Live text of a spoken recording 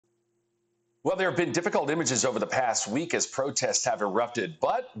Well, there have been difficult images over the past week as protests have erupted,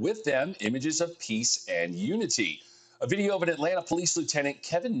 but with them, images of peace and unity. A video of an Atlanta police lieutenant,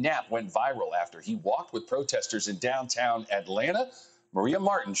 Kevin Knapp, went viral after he walked with protesters in downtown Atlanta. Maria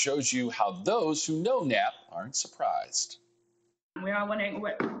Martin shows you how those who know Knapp aren't surprised. We're all wondering,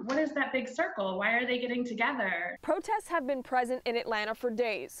 what is that big circle? Why are they getting together? Protests have been present in Atlanta for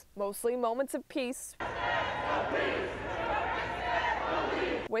days, mostly moments of peace,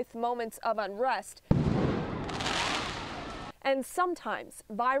 with moments of unrest, and sometimes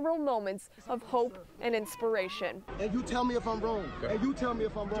viral moments of hope and inspiration. And you tell me if I'm wrong. And you tell me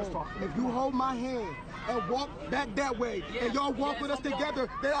if I'm wrong. If you hold my hand and walk back that way, and y'all walk with us together,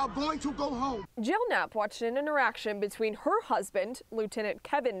 they are going to go home. Jill Knapp watched an interaction between her husband, Lieutenant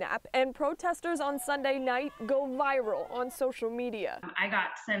Kevin Knapp, and protesters on Sunday night go viral on social media. I got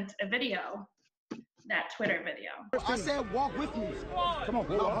sent a video, that Twitter video. I said walk with me. Come on,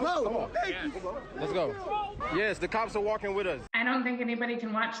 bro. Let's go. Yes, the cops are walking with us. I don't think anybody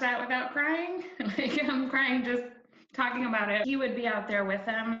can watch that without crying. Like, I'm crying just talking about it. He would be out there with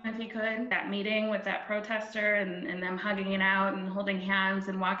them if he could. That meeting with that protester and them hugging it out and holding hands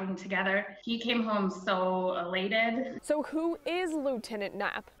and walking together. He came home so elated. So who is Lieutenant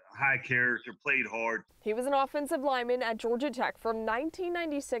Knapp? High character, played hard. He was an offensive lineman at Georgia Tech from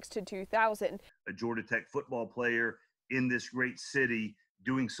 1996 to 2000. A Georgia Tech football player in this great city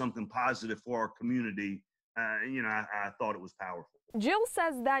doing something positive for our community. I thought it was powerful. Jill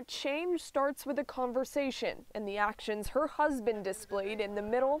says that change starts with a conversation and the actions her husband displayed in the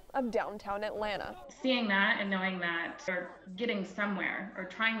middle of downtown Atlanta. Seeing that and knowing that we're getting somewhere or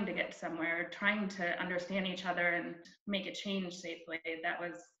trying to get somewhere, trying to understand each other and make a change safely, that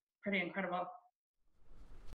was pretty incredible.